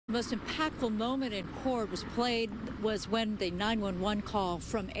The most impactful moment in court was when the 911 call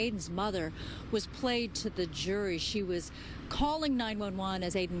from Aiden's mother was played to the jury. She was calling 911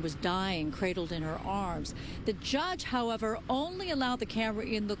 as Aiden was dying, cradled in her arms. The judge, however, only allowed the camera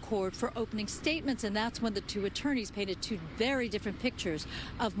in the court for opening statements, and that's when the two attorneys painted two very different pictures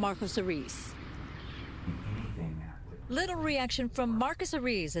of Marcos Ariz. Little reaction from Marcos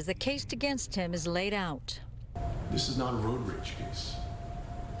Ariz as the case against him is laid out. This is not a road rage case.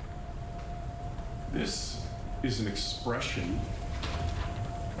 This is an expression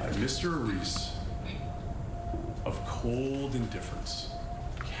by Mr. Ariz of cold indifference,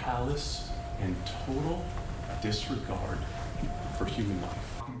 callous and total disregard for human life.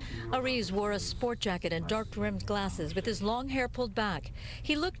 Ariz wore a sport jacket and dark-rimmed glasses with his long hair pulled back.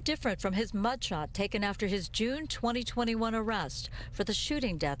 He looked different from his mugshot taken after his June 2021 arrest for the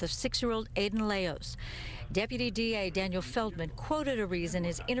shooting death of 6-year-old Aiden Leos. Deputy DA Daniel Feldman quoted Ariz in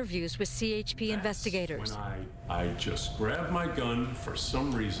his interviews with CHP investigators. When I just grabbed my gun for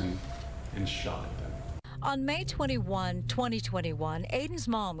some reason and shot at them. On May 21, 2021, Aiden's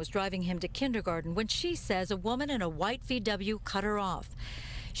mom was driving him to kindergarten when she says a woman in a white VW cut her off.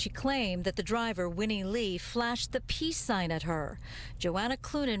 She claimed that the driver, Winnie Lee, flashed the peace sign at her. Joanna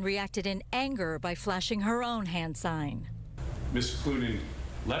Clunan reacted in anger by flashing her own hand sign. Ms. Clunan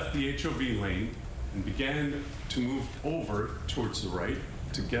left the HOV lane and began to move over towards the right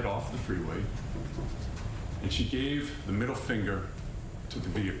to get off the freeway. And she gave the middle finger to the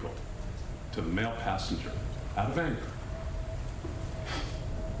vehicle, to the male passenger, out of anger.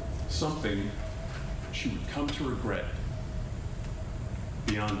 Something she would come to regret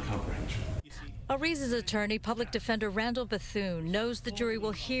beyond comprehension. Ariz's attorney, public defender Randall Bethune, knows the jury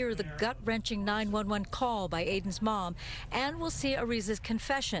will hear the gut-wrenching 911 call by Aiden's mom and will see Ariz's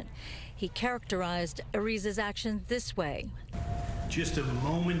confession. He characterized Ariz's actions this way. Just a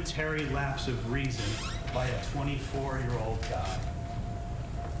momentary lapse of reason by a 24-year-old guy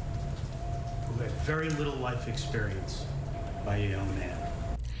who had very little life experience by a young man.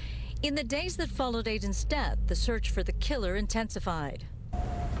 In the days that followed Aiden's death, the search for the killer intensified.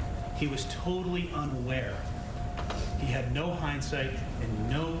 He was totally unaware. He had no hindsight and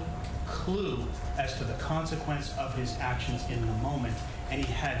no clue as to the consequence of his actions in the moment, and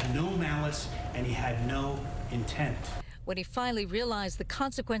he had no malice and he had no intent. When he finally realized the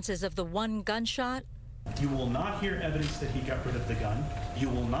consequences of the one gunshot, you will not hear evidence that he got rid of the gun. You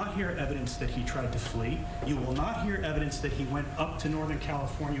will not hear evidence that he tried to flee. You will not hear evidence that he went up to Northern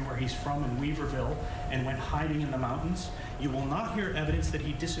California, where he's from, in Weaverville, and went hiding in the mountains. You will not hear evidence that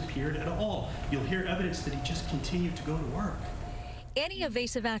he disappeared at all. You'll hear evidence that he just continued to go to work. Any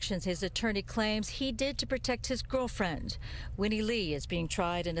evasive actions his attorney claims he did to protect his girlfriend. Winnie Lee is being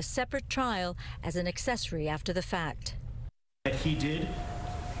tried in a separate trial as an accessory after the fact. That he did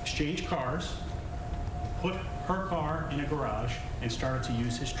exchange cars, put her car in a garage, and started to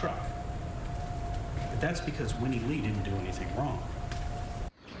use his truck. But that's because Winnie Lee didn't do anything wrong.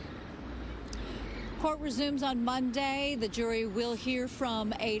 Court resumes on Monday. The jury will hear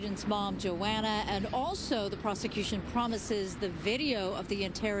from Aiden's mom, Joanna, and also the prosecution promises the video of the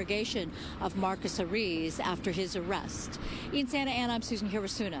interrogation of Marcos Ariz after his arrest. In Santa Ana, I'm Susan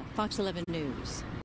Hirasuna, Fox 11 News.